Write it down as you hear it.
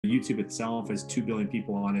YouTube itself has 2 billion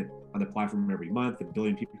people on it on the platform every month, 1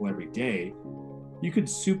 billion people every day. You could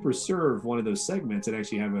super serve one of those segments and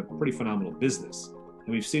actually have a pretty phenomenal business. And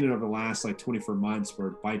we've seen it over the last 24 months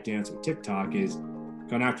where ByteDance or TikTok is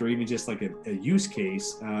gone after even just like a use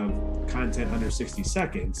case of content under 60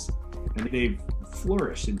 seconds. And they've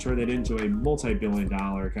flourished and turned it into a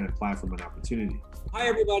multi-billion-dollar kind of platform and opportunity. Hi,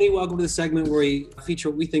 everybody. Welcome to the segment where we feature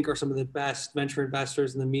what we think are some of the best venture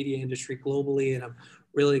investors in the media industry globally. And I'm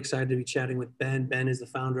really excited to be chatting with Ben. Ben is the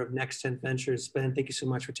founder of Next 10 Ventures. Ben, thank you so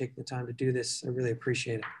much for taking the time to do this. I really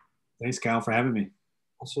appreciate it. Thanks, Kyle, for having me.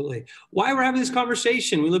 Absolutely. Why we're having this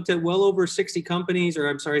conversation, we looked at well over 60 companies,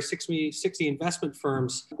 60 investment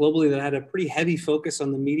firms globally that had a pretty heavy focus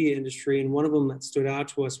on the media industry. And one of them that stood out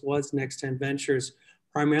to us was Next 10 Ventures,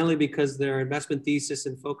 primarily because their investment thesis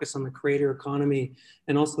and focus on the creator economy.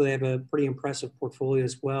 And also they have a pretty impressive portfolio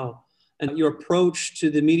as well. And your approach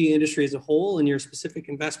to the media industry as a whole and your specific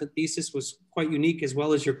investment thesis was quite unique, as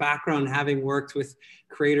well as your background having worked with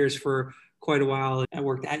creators for quite a while. I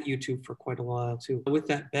worked at YouTube for quite a while too. With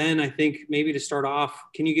that, Ben, I think maybe to start off,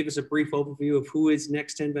 can you give us a brief overview of who is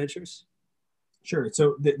Next 10 Ventures? Sure.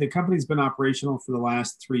 So the company's been operational for the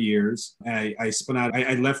last 3 years. I spun out,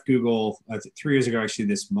 I left Google 3 years ago, actually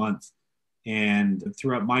this month. And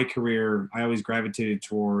throughout my career, I always gravitated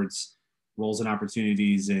towards roles and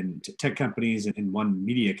opportunities in tech companies and in one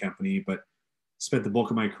media company, but spent the bulk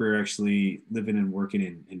of my career actually living and working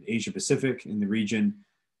in Asia Pacific in the region,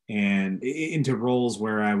 and into roles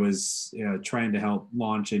where I was trying to help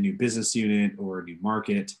launch a new business unit or a new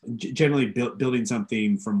market, generally building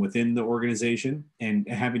something from within the organization. And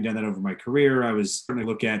having done that over my career, I was starting to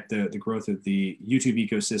look at the growth of the YouTube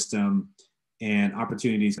ecosystem and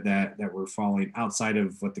opportunities that were falling outside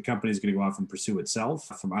of what the company is going to go off and pursue itself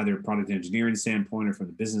from either a product engineering standpoint or from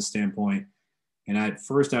the business standpoint. And at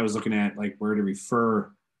first I was looking at where to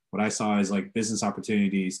refer what I saw as business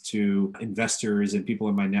opportunities to investors and people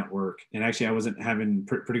in my network. And actually I wasn't having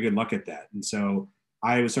pretty good luck at that. And so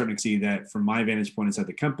I was starting to see that from my vantage point inside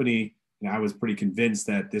the company, I was pretty convinced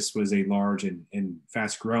that this was a large and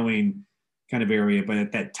fast growing kind of area. But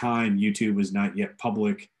at that time, YouTube was not yet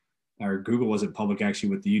public, or Google wasn't public actually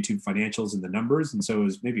with the YouTube financials and the numbers. And so it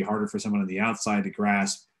was maybe harder for someone on the outside to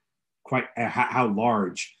grasp quite how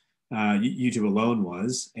large YouTube alone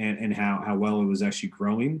was and how well it was actually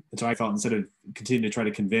growing. And so I felt instead of continuing to try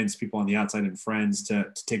to convince people on the outside and friends to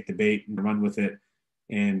take the bait and run with it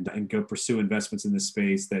and go pursue investments in this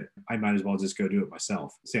space, that I might as well just go do it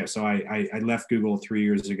myself. So I left Google 3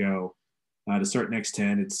 years ago to start Next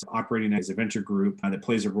 10. It's operating as a venture group that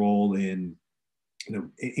plays a role in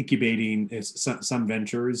incubating some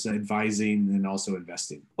ventures, advising, and also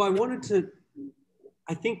investing. Well,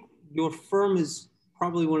 I think your firm is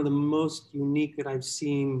probably one of the most unique that I've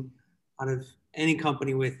seen out of any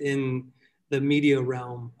company within the media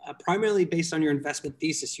realm, primarily based on your investment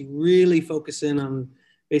thesis. You really focus in on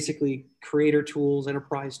basically creator tools,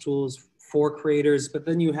 enterprise tools for creators, but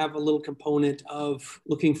then you have a little component of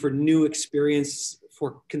looking for new experience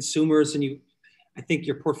for consumers. And I think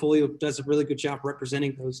your portfolio does a really good job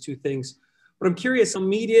representing those two things. But I'm curious,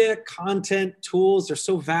 media, content, tools are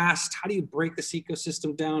so vast. How do you break this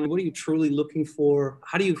ecosystem down? What are you truly looking for?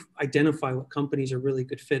 How do you identify what companies are really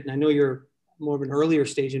good fit? And I know you're more of an earlier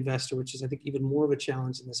stage investor, which is, I think, even more of a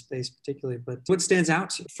challenge in this space particularly. But what stands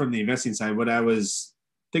out to you? From the investing side, what I was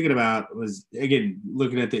thinking about was, again,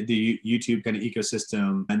 looking at the YouTube kind of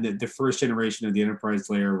ecosystem, and the first generation of the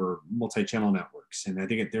enterprise layer were multi-channel networks. And I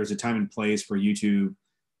think there's a time and place where YouTube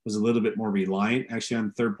was a little bit more reliant actually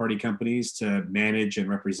on third-party companies to manage and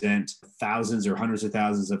represent thousands or hundreds of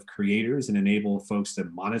thousands of creators and enable folks to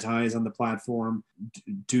monetize on the platform,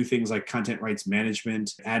 do things like content rights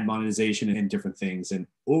management, ad monetization, and different things. And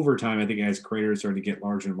over time, I think as creators started to get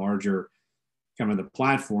larger and larger, kind of the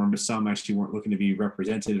platform, some actually weren't looking to be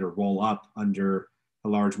represented or roll up under a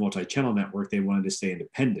large multi-channel network. They wanted to stay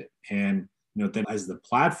independent. And then as the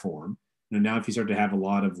platform, now if you start to have a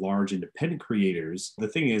lot of large independent creators, the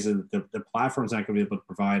thing is that the platform's not going to be able to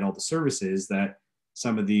provide all the services that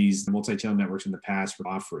some of these multi-channel networks in the past were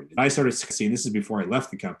offering. And I started seeing, this is before I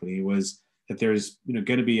left the company, was that there's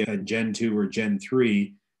going to be a Gen 2 or Gen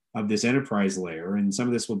 3 of this enterprise layer. And some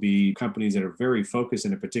of this will be companies that are very focused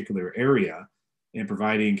in a particular area and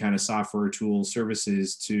providing kind of software tools,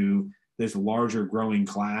 services to this larger growing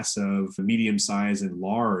class of medium-sized and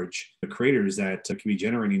large creators that can be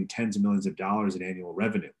generating tens of millions of dollars in annual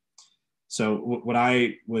revenue. So what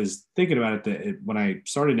I was thinking about when I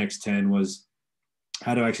started Next 10 was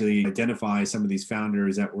how to actually identify some of these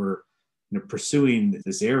founders that were pursuing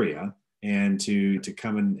this area and to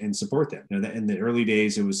come and support them. In the early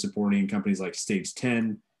days, it was supporting companies like Stage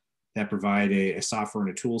 10, that provide a software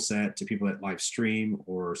and a tool set to people that live stream,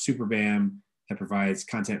 or Superbam that provides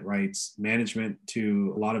content rights management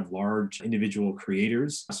to a lot of large individual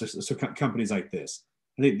creators. So companies like this.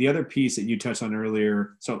 I think the other piece that you touched on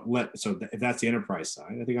earlier, if that's the enterprise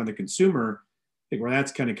side, I think on the consumer, I think where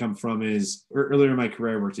that's kind of come from is earlier in my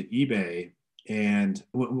career, I worked at eBay. And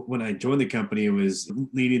when I joined the company, it was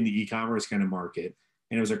leading the e-commerce kind of market.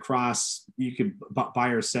 And it was across, you could buy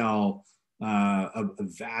or sell a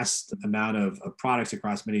vast amount of products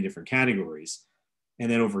across many different categories.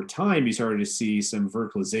 And then over time, you started to see some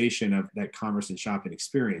verticalization of that commerce and shopping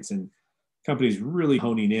experience. And companies really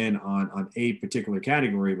honing in on a particular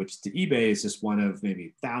category, which to eBay is just one of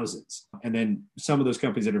maybe thousands. And then some of those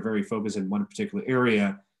companies that are very focused in one particular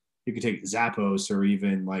area, you could take Zappos or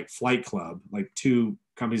even like Flight Club, like two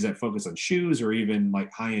companies that focus on shoes or even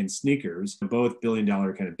like high-end sneakers, both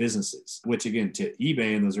billion-dollar kind of businesses, which again, to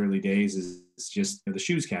eBay in those early days is just the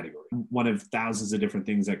shoes category, one of thousands of different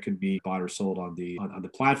things that could be bought or sold on the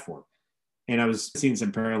platform. And I was seeing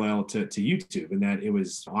some parallel to YouTube, in that it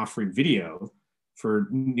was offering video for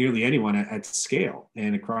nearly anyone at scale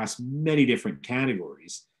and across many different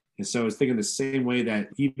categories. And so I was thinking the same way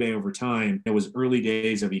that eBay over time, it was early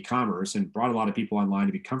days of e-commerce and brought a lot of people online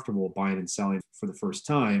to be comfortable buying and selling for the first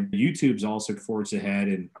time. YouTube's also forged ahead,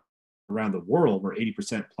 and around the world where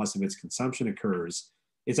 80% plus of its consumption occurs,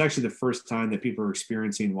 it's actually the first time that people are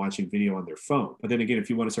experiencing watching video on their phone. But then again, if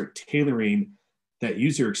you want to start tailoring that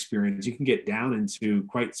user experience, you can get down into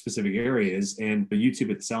quite specific areas. And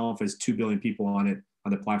YouTube itself has 2 billion people on it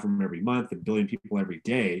on the platform every month, 1 billion people every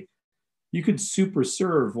day. You could super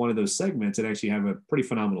serve one of those segments and actually have a pretty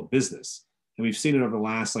phenomenal business. And we've seen it over the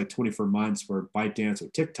last like 24 months where ByteDance or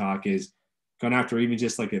TikTok is gone after even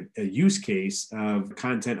just like a use case of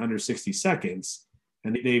content under 60 seconds.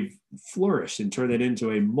 And they've flourished and turned it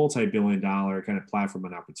into a multi-billion-dollar kind of platform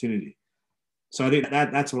and opportunity. So I think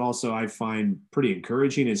that's what also I find pretty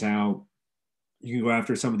encouraging, is how you can go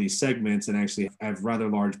after some of these segments and actually have rather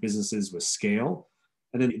large businesses with scale.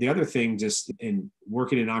 And then the other thing, just in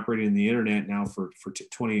working and operating in the internet now for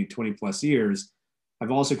 20 plus years,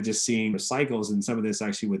 I've also just seen cycles in some of this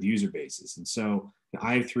actually with user bases. And so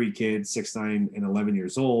I have 3 kids, 6, 9, and 11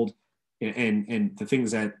 years old. And the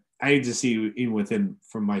things that I just see even within,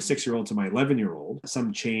 from my 6-year-old to my 11-year-old,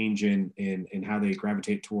 some change in how they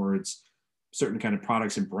gravitate towards certain kind of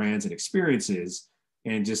products and brands and experiences.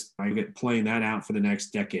 And just I get playing that out for the next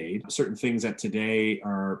decade. Certain things that today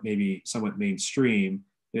are maybe somewhat mainstream,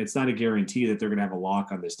 it's not a guarantee that they're going to have a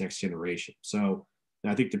lock on this next generation. So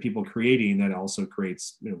I think the people creating that also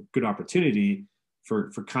creates good opportunity for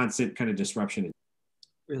constant kind of disruption.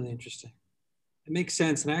 Really interesting. It makes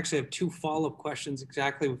sense. And I actually have 2 follow-up questions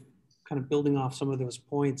exactly kind of building off some of those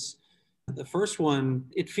points. The first one,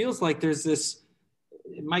 it feels like there's this,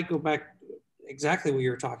 it might go back exactly what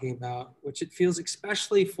you're talking about, which it feels,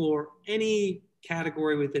 especially for any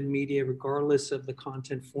category within media, regardless of the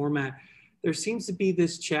content format, there seems to be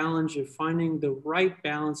this challenge of finding the right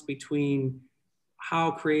balance between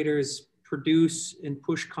how creators produce and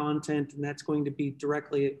push content, and that's going to be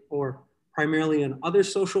directly or primarily on other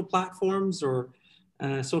social platforms or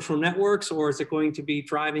social networks, or is it going to be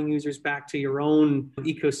driving users back to your own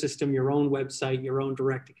ecosystem, your own website, your own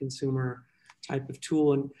direct-to-consumer type of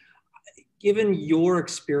tool? And given your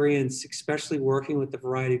experience, especially working with the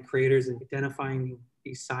variety of creators and identifying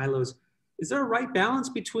these silos, is there a right balance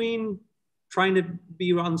between trying to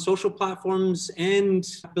be on social platforms and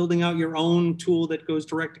building out your own tool that goes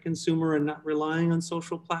direct to consumer and not relying on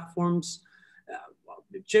social platforms?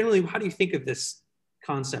 Generally, how do you think of this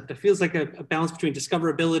concept? It feels like a balance between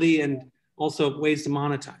discoverability and also ways to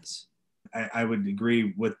monetize. I would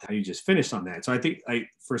agree with how you just finished on that. So I think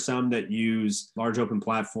for some that use large open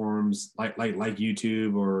platforms like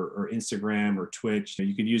YouTube or Instagram or Twitch,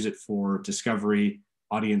 you could use it for discovery,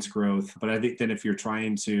 audience growth. But I think then if you're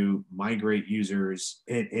trying to migrate users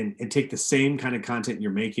and take the same kind of content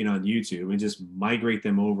you're making on YouTube and just migrate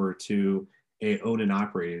them over to a own and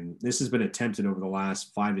operate, and this has been attempted over the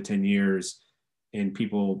last 5 to 10 years, and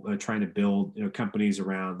people are trying to build companies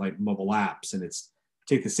around like mobile apps, and it's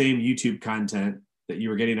take the same YouTube content that you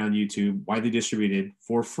were getting on YouTube, widely distributed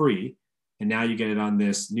for free, and now you get it on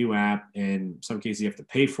this new app. And in some cases, you have to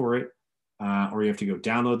pay for it, or you have to go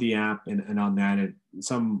download the app. And on that,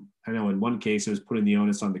 I know in one case, it was putting the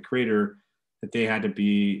onus on the creator that they had to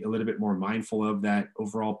be a little bit more mindful of that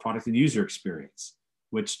overall product and user experience,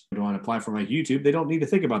 which on a platform like YouTube, they don't need to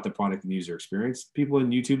think about the product and user experience. People in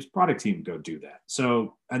YouTube's product team go do that.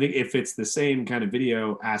 So I think if it's the same kind of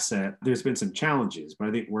video asset, there's been some challenges, but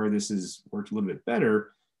I think where this has worked a little bit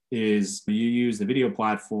better is you use the video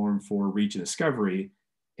platform for reach and discovery,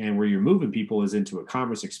 And where you're moving people is into a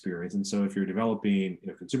commerce experience. And so if you're developing,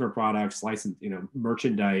 consumer products, license,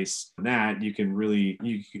 merchandise, that you can really,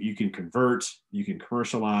 you can convert, you can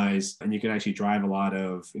commercialize, and you can actually drive a lot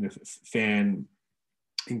of, fan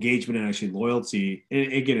engagement and actually loyalty.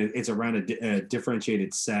 And again, it's around a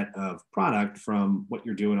differentiated set of product from what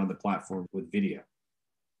you're doing on the platform with video.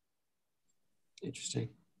 Interesting.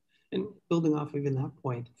 And building off even that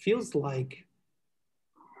point, feels like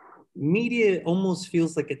media almost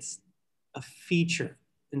feels like it's a feature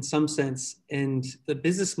in some sense. And the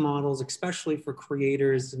business models, especially for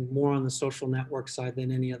creators and more on the social network side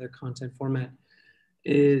than any other content format,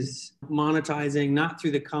 is monetizing not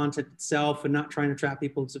through the content itself and not trying to trap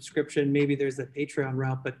people in subscription. Maybe there's the Patreon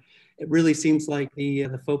route, but it really seems like the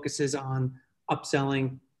focus is on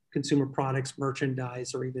upselling consumer products,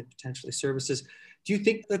 merchandise, or even potentially services. Do you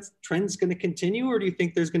think that trend's going to continue, or do you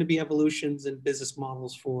think there's going to be evolutions in business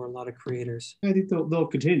models for a lot of creators? I think there'll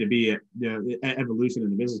continue to be evolution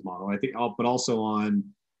in the business model. I think, but also on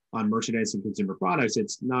merchandise and consumer products,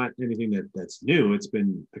 it's not anything that's new. It's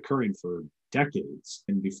been occurring for decades.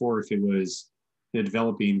 And before, if it was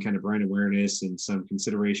developing kind of brand awareness and some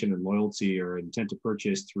consideration and loyalty or intent to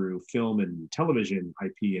purchase through film and television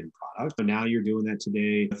IP and product. But now you're doing that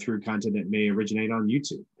today through content that may originate on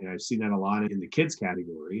YouTube. And I've seen that a lot in the kids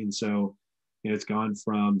category. And so, it's gone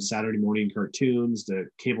from Saturday morning cartoons to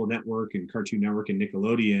cable network and Cartoon Network and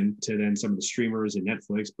Nickelodeon to then some of the streamers and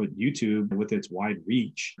Netflix, but YouTube with its wide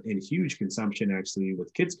reach and huge consumption actually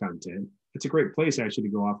with kids content. It's a great place actually to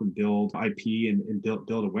go off and build IP and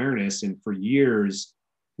build awareness. And for years,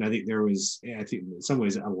 and I think there was, I think in some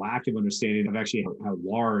ways, a lack of understanding of actually how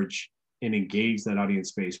large and engaged that audience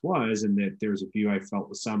space was. And that there was a view I felt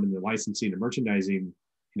with some in the licensing and merchandising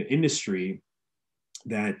industry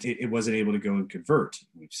that it wasn't able to go and convert.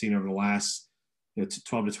 We've seen over the last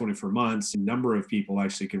 12 to 24 months, a number of people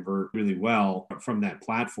actually convert really well from that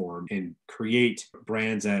platform and create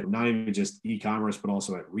brands that not even just e-commerce, but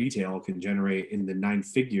also at retail can generate in the 9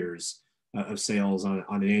 figures of sales on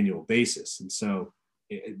an annual basis. And so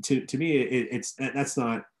to me, that's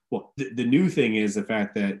not, well, the new thing is the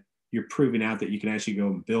fact that you're proving out that you can actually go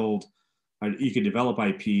and build, you can develop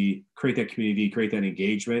IP, create that community, create that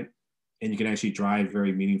engagement, and you can actually drive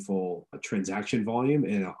very meaningful transaction volume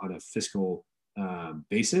on a fiscal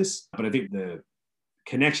basis. But I think the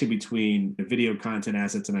connection between the video content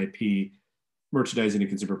assets and IP, merchandising and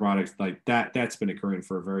consumer products, like that's been occurring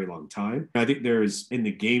for a very long time. I think there's in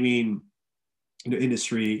the gaming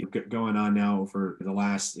industry going on now for the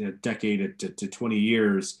last decade to 20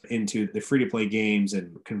 years into the free-to-play games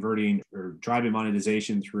and converting or driving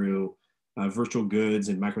monetization through virtual goods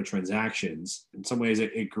and microtransactions. In some ways,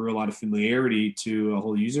 it grew a lot of familiarity to a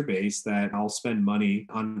whole user base that I'll spend money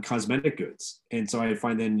on cosmetic goods. And so I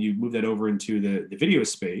find then you move that over into the video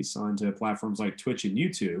space onto platforms like Twitch and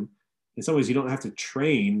YouTube. In some ways, you don't have to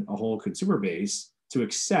train a whole consumer base to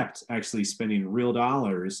accept actually spending real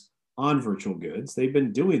dollars on virtual goods. They've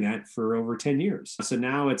been doing that for over 10 years. So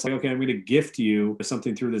now it's like, okay, I'm going to gift you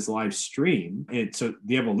something through this live stream. And so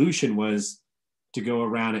the evolution was to go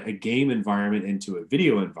around a game environment into a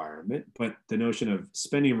video environment. But the notion of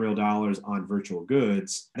spending real dollars on virtual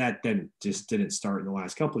goods, that then just didn't start in the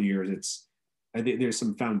last couple of years. I think there's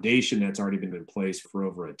some foundation that's already been in place for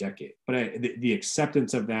over a decade. But the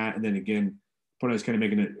acceptance of that, and then again, what I was kind of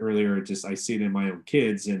making it earlier, just I see it in my own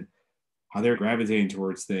kids and how they're gravitating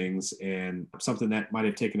towards things, and something that might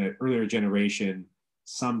have taken an earlier generation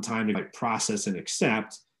some time to like process and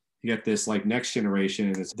accept. You got this like next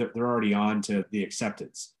generation, and they're already on to the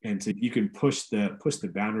acceptance, and you can push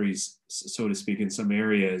the boundaries, so to speak, in some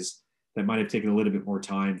areas that might have taken a little bit more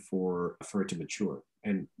time for it to mature,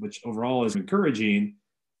 and which overall is encouraging.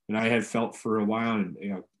 And I have felt for a while, and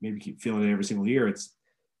maybe keep feeling it every single year. It's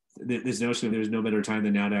this notion of there's no better time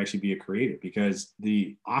than now to actually be a creative, because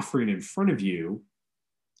the offering in front of you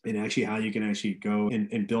and actually how you can actually go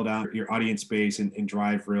and build out your audience base and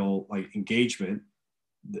drive real like engagement.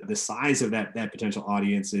 The size of that potential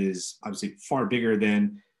audience is obviously far bigger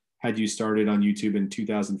than had you started on YouTube in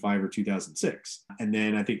 2005 or 2006. And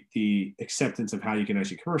then I think the acceptance of how you can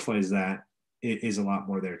actually commercialize that is a lot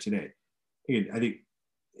more there today. Again, I think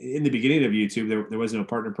in the beginning of YouTube, there was no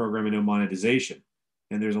partner program and no monetization.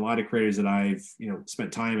 And there's a lot of creators that I've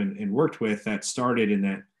spent time and worked with that started in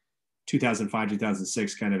that 2005,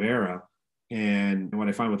 2006 kind of era. And what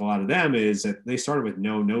I find with a lot of them is that they started with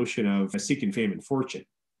no notion of seeking fame and fortune,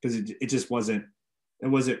 because it just wasn't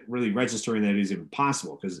really registering that it was even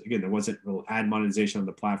possible. Because again, there wasn't real ad monetization on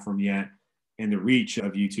the platform yet. And the reach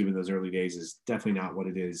of YouTube in those early days is definitely not what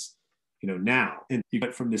it is, now. And you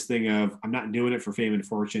get from this thing of, I'm not doing it for fame and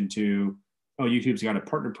fortune, to oh, YouTube's got a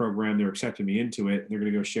partner program. They're accepting me into it. They're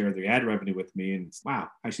going to go share the ad revenue with me. And wow,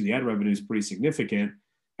 actually the ad revenue is pretty significant.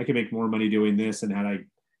 I can make more money doing this than had I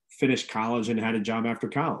finished college and had a job after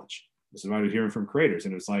college. This is what I was hearing from creators.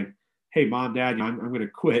 And it was like, hey, mom, dad, I'm going to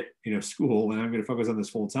quit, school, and I'm going to focus on this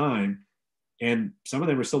full time. And some of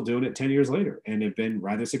them are still doing it 10 years later and have been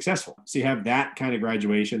rather successful. So you have that kind of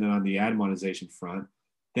graduation. Then on the ad monetization front,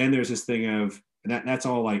 then there's this thing of, and that's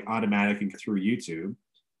all like automatic and through YouTube.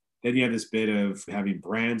 Then you have this bit of having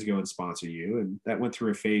brands go and sponsor you. And that went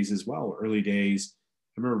through a phase as well. Early days,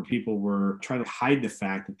 I remember people were trying to hide the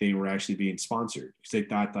fact that they were actually being sponsored because they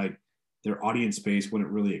thought like their audience base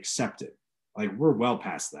wouldn't really accept it. Like we're well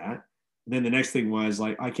past that. And then the next thing was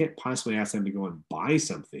like, I can't possibly ask them to go and buy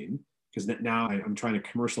something because now I'm trying to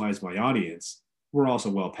commercialize my audience. We're also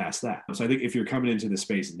well past that. So I think if you're coming into the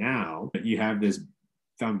space now, you have this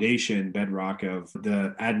foundation bedrock of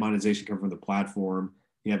the ad monetization come from the platform.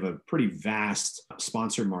 You have a pretty vast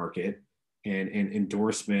sponsor market and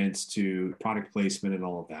endorsements to product placement and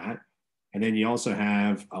all of that. And then you also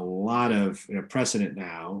have a lot of precedent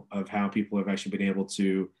now of how people have actually been able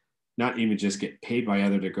to not even just get paid by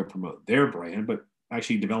others to go promote their brand, but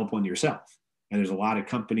actually develop one yourself. And there's a lot of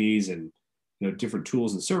companies and different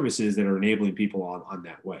tools and services that are enabling people on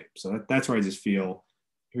that way. So that's where I just feel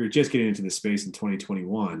if you're just getting into the space in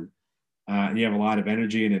 2021 and you have a lot of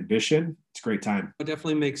energy and ambition, it's a great time. It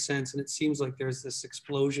definitely makes sense. And it seems like there's this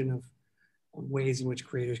explosion of ways in which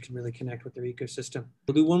creators can really connect with their ecosystem.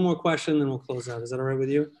 We'll do one more question, then we'll close out. Is that all right with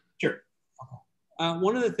you? Sure.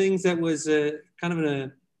 One of the things that was kind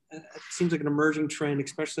of it seems like an emerging trend,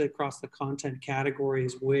 especially across the content category,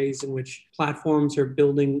 is ways in which platforms are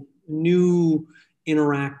building new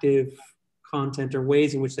interactive content or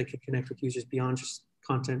ways in which they can connect with users beyond just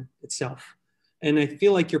content itself. And I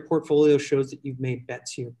feel like your portfolio shows that you've made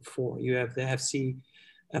bets here before. You have the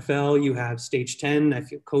FCFL, you have Stage 10, I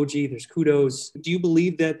feel Koji, there's Kudos. Do you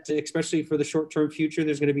believe that, especially for the short-term future,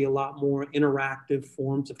 there's going to be a lot more interactive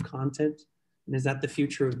forms of content? And is that the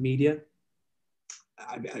future of media?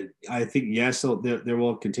 I think yes, so there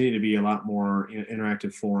will continue to be a lot more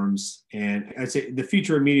interactive forms. And I'd say the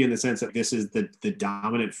future of media in the sense that this is the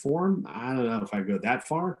dominant form. I don't know if I go that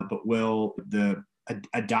far, but will the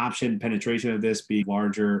adoption penetration of this be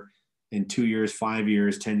larger in 2 years, 5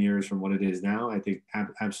 years, 10 years from what it is now? I think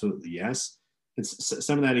absolutely yes.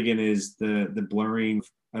 Some of that again is the blurring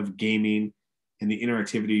of gaming and the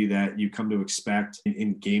interactivity that you come to expect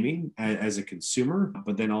in gaming as a consumer,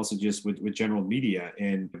 but then also just with general media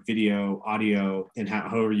and video, audio, and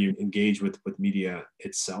however you engage with media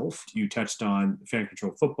itself. You touched on Fan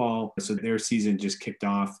Control Football. So their season just kicked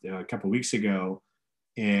off a couple of weeks ago.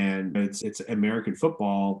 And it's American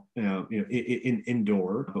football,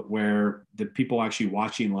 indoor, but where the people actually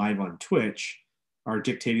watching live on Twitch are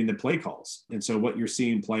dictating the play calls. And so what you're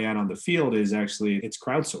seeing play out on the field is actually it's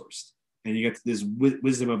crowdsourced. And you get this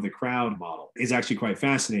wisdom of the crowd model is actually quite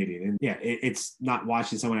fascinating. And yeah, it's not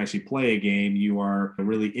watching someone actually play a game. You are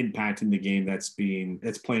really impacting the game that's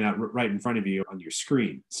playing out right in front of you on your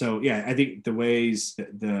screen. So yeah, I think the ways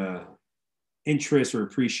the interest or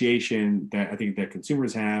appreciation that I think that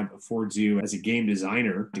consumers have affords you as a game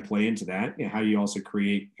designer to play into that, how you also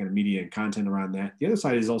create kind of media and content around that. The other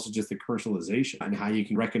side is also just the commercialization and how you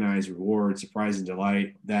can recognize, reward, surprise, and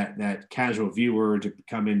delight that casual viewer to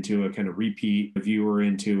come into a kind of repeat viewer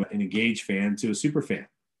into an engaged fan to a super fan.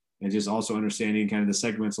 And just also understanding kind of the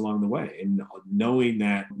segments along the way and knowing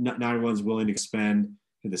that not everyone's willing to spend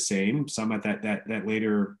the same. Some at that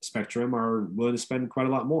later spectrum are willing to spend quite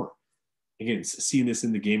a lot more. Again, seeing this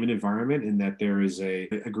in the gaming environment and that there is a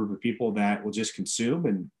group of people that will just consume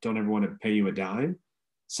and don't ever want to pay you a dime,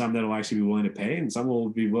 some that will actually be willing to pay, and some will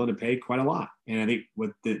be willing to pay quite a lot. And I think with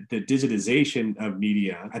the digitization of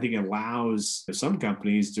media, I think allows some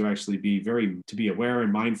companies to actually be aware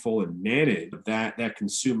and mindful and manage that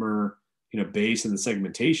consumer base and the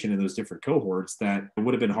segmentation in those different cohorts that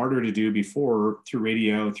would have been harder to do before through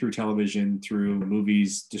radio, through television, through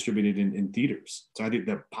movies distributed in theaters. So I think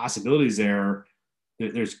the possibilities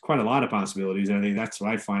there's quite a lot of possibilities. And I think that's what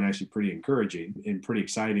I find actually pretty encouraging and pretty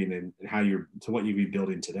exciting and how to what you'd be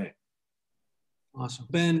building today. Awesome.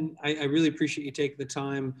 Ben, I really appreciate you taking the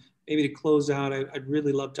time. Maybe to close out, I'd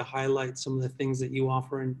really love to highlight some of the things that you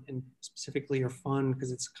offer and specifically your fund,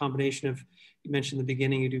 because it's a combination of, you mentioned in the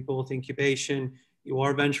beginning, you do both incubation, you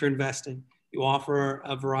are venture investing, you offer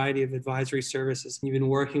a variety of advisory services. You've been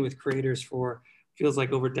working with creators for, feels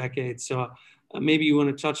like over decades. So maybe you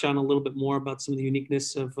want to touch on a little bit more about some of the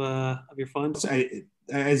uniqueness of your fund.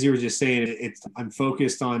 as you were just saying, I'm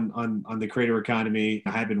focused on the creator economy.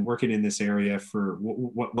 I have been working in this area for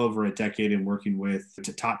well over a decade and working with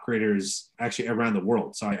top creators actually around the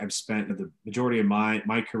world. So I've spent the majority of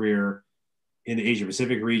my career in the Asia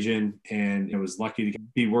Pacific region, and I was lucky to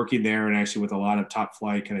be working there and actually with a lot of top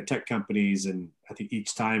flight kind of tech companies. And I think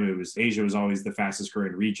each time Asia was always the fastest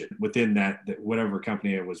growing region within that whatever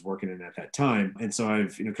company I was working in at that time. And so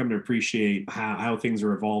I've come to appreciate how things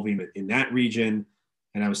are evolving in that region.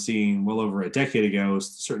 And I was seeing well over a decade ago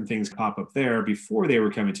certain things pop up there before they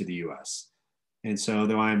were coming to the U.S. And so,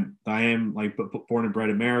 though I am like born and bred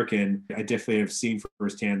American, I definitely have seen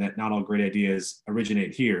firsthand that not all great ideas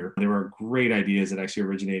originate here. There are great ideas that actually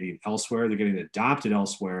originating elsewhere. They're getting adopted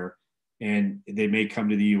elsewhere, and they may come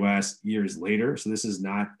to the U.S. years later. So this is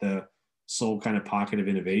not the sole kind of pocket of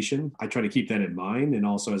innovation. I try to keep that in mind. And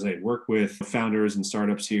also, as I work with founders and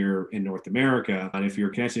startups here in North America, and if you're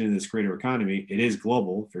connecting in this greater economy, it is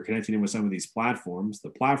global. If you're connecting in with some of these platforms, the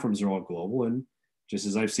platforms are all global. And just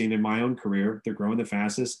as I've seen in my own career, they're growing the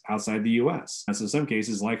fastest outside the US. And so in some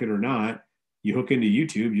cases, like it or not, you hook into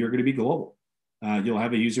YouTube, you're going to be global. You'll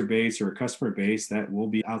have a user base or a customer base that will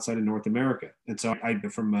be outside of North America. And so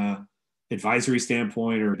from a advisory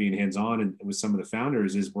standpoint or being hands-on and with some of the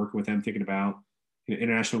founders is working with them, thinking about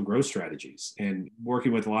international growth strategies and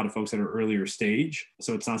working with a lot of folks that are earlier stage.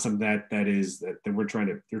 So it's not something that they're trying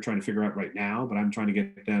to figure out right now, but I'm trying to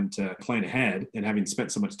get them to plan ahead. And having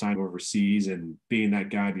spent so much time overseas and being that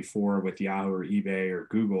guy before with Yahoo or eBay or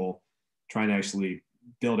Google, trying to actually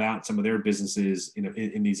build out some of their businesses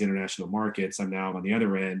in these international markets. I'm now on the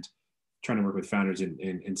other end trying to work with founders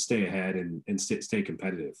and stay ahead and stay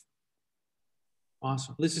competitive.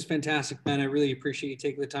 Awesome. This is fantastic, Ben. I really appreciate you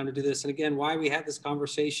taking the time to do this. And again, why we had this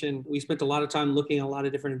conversation, we spent a lot of time looking at a lot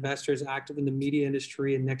of different investors active in the media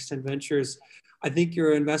industry and Next 10 Ventures. I think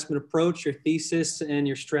your investment approach, your thesis, and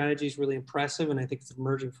your strategy is really impressive. And I think it's an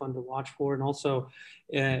emerging fund to watch for. And also,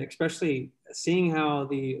 especially seeing how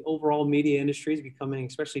the overall media industry is becoming,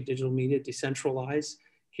 especially digital media, decentralized,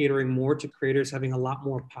 catering more to creators having a lot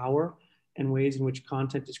more power and ways in which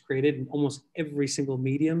content is created in almost every single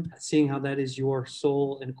medium, seeing how that is your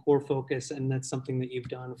sole and core focus. And that's something that you've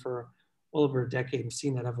done for well over a decade, and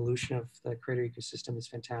seeing that evolution of the creator ecosystem is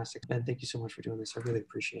fantastic. Ben, thank you so much for doing this. I really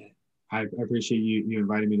appreciate it. I appreciate you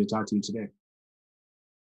inviting me to talk to you today.